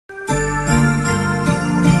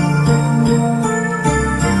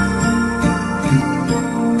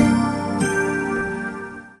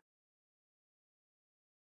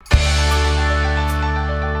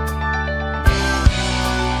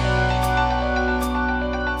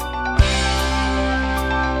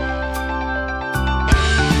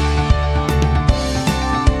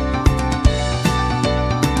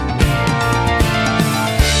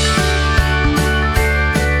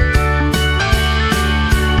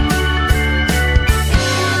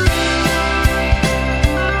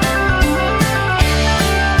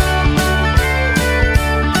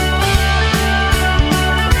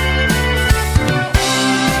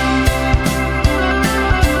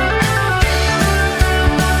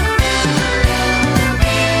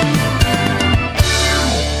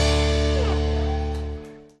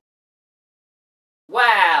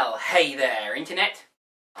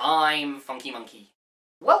Monkey.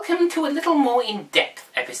 Welcome to a little more in-depth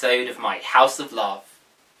episode of my House of Love.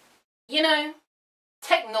 You know,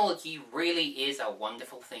 technology really is a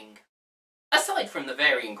wonderful thing. Aside from the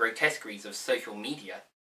varying grotesqueries of social media,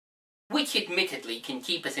 which admittedly can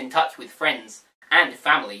keep us in touch with friends and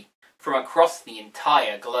family from across the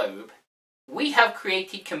entire globe, we have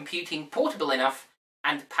created computing portable enough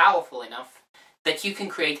and powerful enough that you can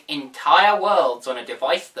create entire worlds on a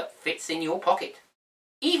device that fits in your pocket.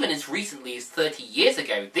 Even as recently as 30 years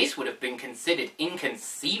ago, this would have been considered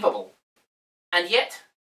inconceivable. And yet,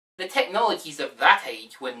 the technologies of that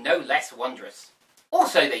age were no less wondrous, or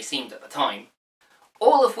so they seemed at the time,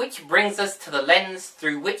 all of which brings us to the lens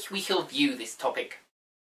through which we shall view this topic.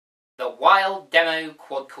 The Wild Demo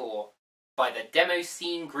Quad-Core by the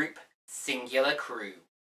Demoscene group Singular Crew.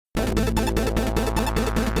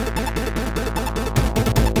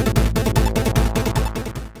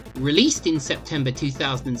 Released in September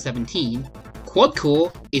 2017,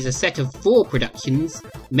 Quad-Core is a set of 4 productions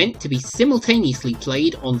meant to be simultaneously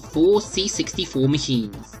played on 4 C64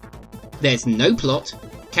 machines. There's no plot,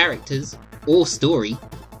 characters, or story,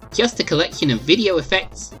 just a collection of video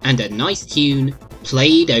effects and a nice tune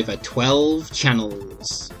played over 12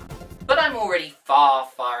 channels. But I'm already far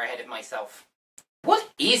ahead of myself. What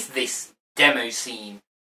is this Demoscene?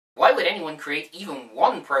 Why would anyone create even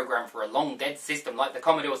one program for a long-dead system like the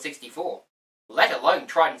Commodore 64, let alone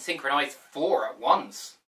try and synchronize 4 at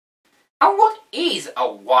once? And what is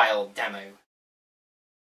a wild demo?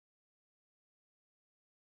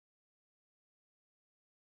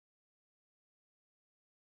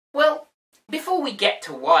 Well, before we get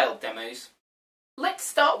to wild demos, let's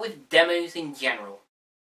start with demos in general.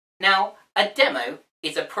 Now, a demo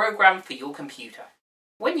is a program for your computer.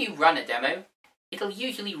 When you run a demo, it'll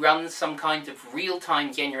usually run some kind of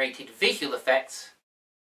real-time generated visual effects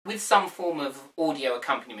with some form of audio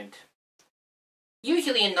accompaniment.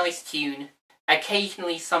 Usually a nice tune,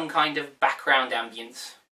 occasionally some kind of background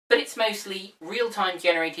ambience, but it's mostly real-time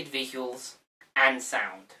generated visuals and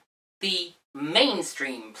sound. The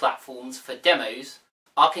mainstream platforms for demos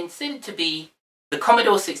are considered to be the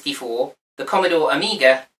Commodore 64, the Commodore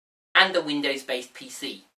Amiga, and the Windows-based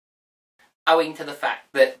PC, owing to the fact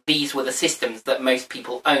that these were the systems that most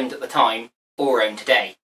people owned at the time, or own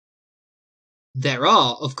today. There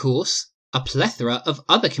are, of course, a plethora of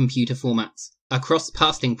other computer formats, across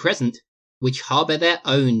past and present, which harbour their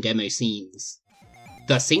own demo scenes.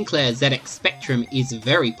 The Sinclair ZX Spectrum is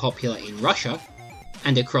very popular in Russia,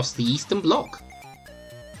 and across the Eastern Bloc.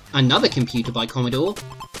 Another computer by Commodore,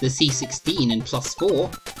 the C16 and Plus 4,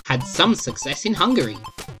 had some success in Hungary.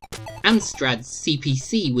 Amstrad's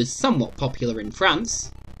CPC was somewhat popular in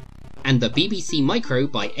France, and the BBC Micro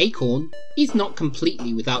by Acorn is not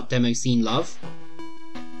completely without Demoscene love.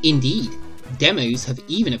 Indeed, demos have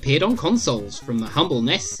even appeared on consoles from the humble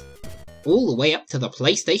NES all the way up to the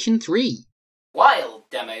PlayStation 3. Wild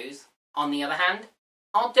demos, on the other hand,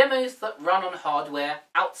 are demos that run on hardware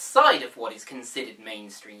outside of what is considered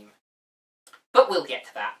mainstream. But we'll get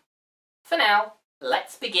to that. For now,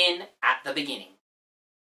 let's begin at the beginning.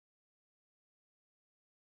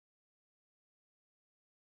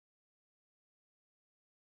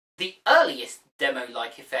 The earliest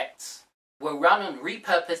demo-like effects were run on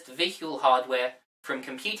repurposed visual hardware from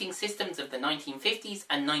computing systems of the 1950s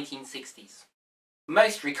and 1960s.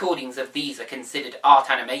 Most recordings of these are considered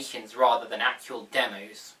art animations rather than actual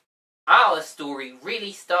demos. Our story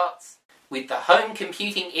really starts with the home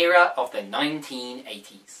computing era of the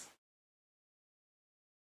 1980s.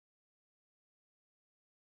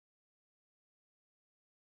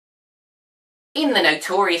 In the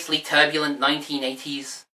notoriously turbulent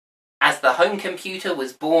 1980s, as the home computer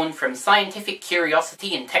was born from scientific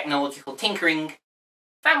curiosity and technological tinkering,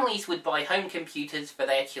 families would buy home computers for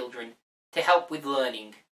their children to help with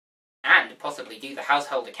learning, and possibly do the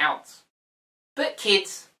household accounts. But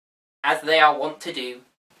kids, as they are wont to do,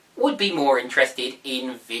 would be more interested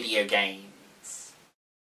in video games.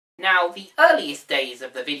 Now, the earliest days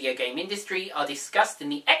of the video game industry are discussed in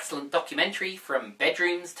the excellent documentary From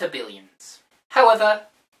Bedrooms to Billions. However,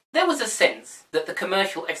 there was a sense that the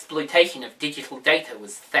commercial exploitation of digital data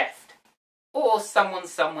was theft, or someone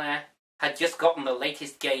somewhere had just gotten the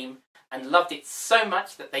latest game and loved it so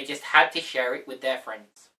much that they just had to share it with their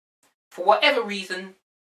friends. For whatever reason,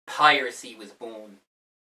 piracy was born.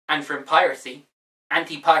 And from piracy,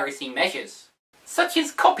 anti-piracy measures, such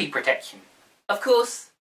as copy protection. Of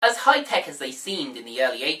course, as high-tech as they seemed in the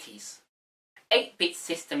early 80s, 8-bit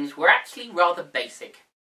systems were actually rather basic,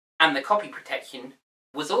 and the copy protection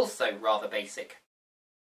was also rather basic.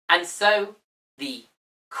 And so, the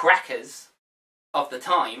crackers of the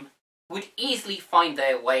time would easily find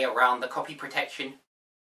their way around the copy protection,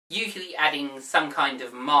 usually adding some kind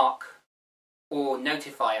of mark or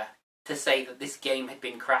notifier to say that this game had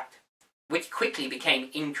been cracked, which quickly became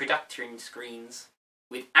introduction screens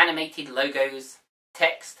with animated logos,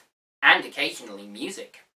 text, and occasionally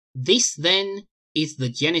music. This, then, is the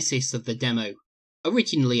genesis of the demo,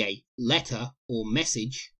 originally a letter or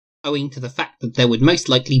message, owing to the fact that there would most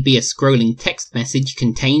likely be a scrolling text message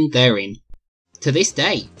contained therein. To this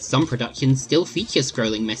day, some productions still feature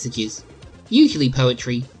scrolling messages, usually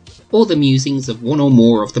poetry, or the musings of one or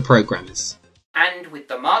more of the programmers. And with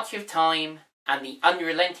the march of time and the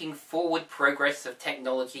unrelenting forward progress of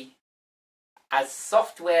technology, as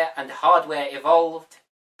software and hardware evolved,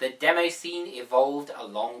 the demo scene evolved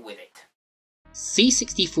along with it.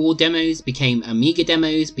 C64 demos became Amiga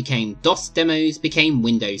demos, became DOS demos, became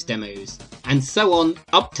Windows demos, and so on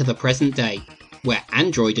up to the present day, where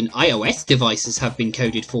Android and iOS devices have been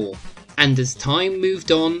coded for. And as time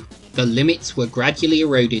moved on, the limits were gradually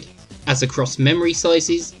eroded, as across memory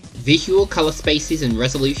sizes, visual colour spaces and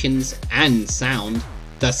resolutions, and sound,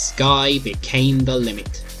 the sky became the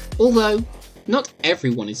limit. Although, not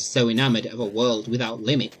everyone is so enamoured of a world without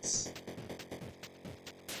limits.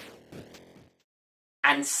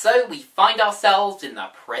 And so we find ourselves in the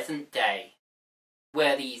present day,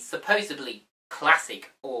 where these supposedly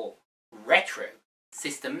classic or retro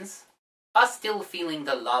systems are still feeling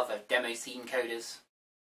the love of Demoscene coders,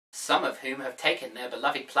 some of whom have taken their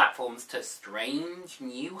beloved platforms to strange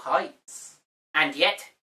new heights. And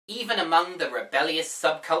yet, even among the rebellious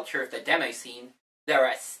subculture of the Demoscene, there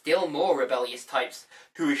are still more rebellious types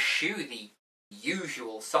who eschew the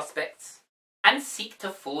usual suspects and seek to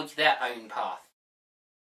forge their own path.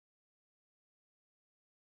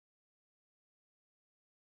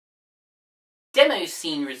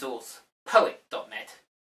 Demoscene resource poet.net.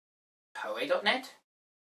 Poe.net?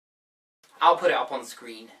 I'll put it up on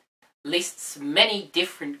screen. Lists many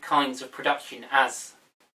different kinds of production as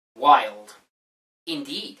wild.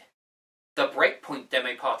 Indeed, the Breakpoint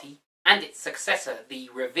Demo Party and its successor, the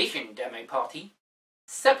Revision Demo Party,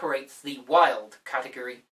 separates the wild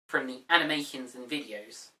category from the animations and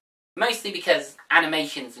videos. Mostly because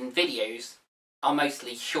animations and videos are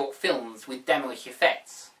mostly short films with demo-ish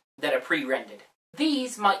effects that are pre-rendered.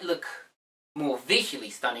 These might look more visually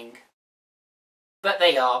stunning, but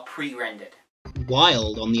they are pre-rendered.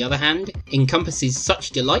 Wild, on the other hand, encompasses such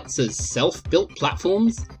delights as self-built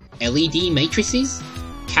platforms, LED matrices,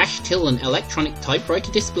 cache till and electronic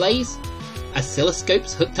typewriter displays,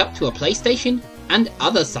 oscilloscopes hooked up to a PlayStation, and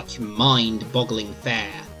other such mind-boggling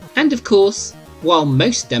fare. And of course, while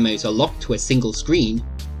most demos are locked to a single screen,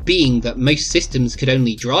 being that most systems could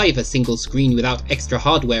only drive a single screen without extra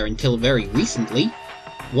hardware until very recently,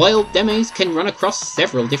 wild demos can run across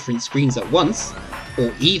several different screens at once,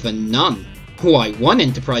 or even none. Why, one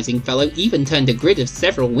enterprising fellow even turned a grid of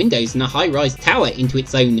several windows in a high-rise tower into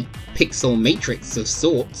its own pixel matrix of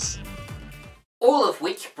sorts. All of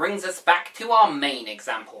which brings us back to our main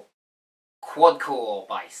example, Quad-Core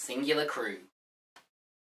by Singular Crew.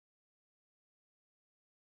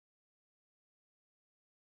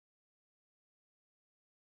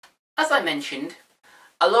 As I mentioned,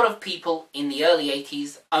 a lot of people in the early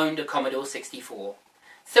 80s owned a Commodore 64,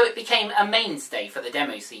 so it became a mainstay for the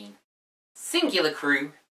demo scene. Singular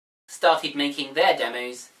Crew started making their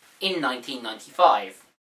demos in 1995,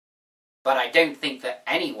 but I don't think that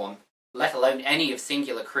anyone, let alone any of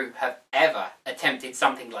Singular Crew, have ever attempted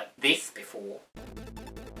something like this before.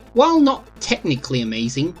 While not technically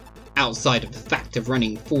amazing, outside of the fact of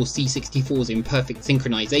running 4 C64s in perfect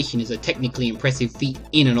synchronization is a technically impressive feat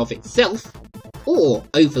in and of itself, or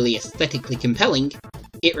overly aesthetically compelling,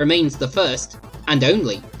 it remains the first, and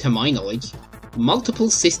only, to my knowledge, multiple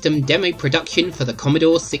system demo production for the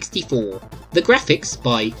Commodore 64. The graphics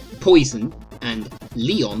by Poison and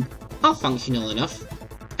Leon are functional enough,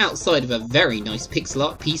 outside of a very nice pixel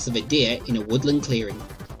art piece of a deer in a woodland clearing.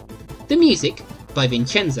 The music, by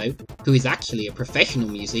Vincenzo, who is actually a professional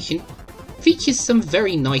musician, features some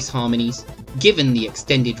very nice harmonies, given the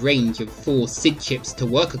extended range of 4 SID chips to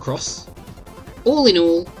work across. All in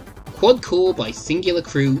all, Quad-Core by Singular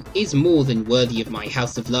Crew is more than worthy of my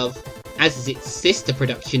house of love, as is its sister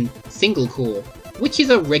production, Single Core, which is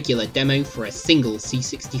a regular demo for a single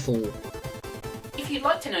C64. If you'd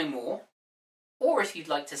like to know more, or if you'd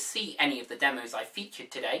like to see any of the demos I featured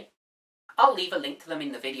today, I'll leave a link to them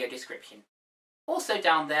in the video description. Also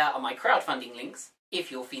down there are my crowdfunding links,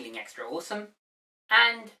 if you're feeling extra awesome,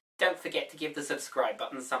 and don't forget to give the subscribe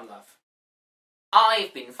button some love.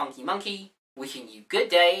 I've been Funky Monkey, wishing you good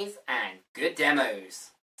days and good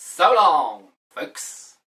demos. So long, folks!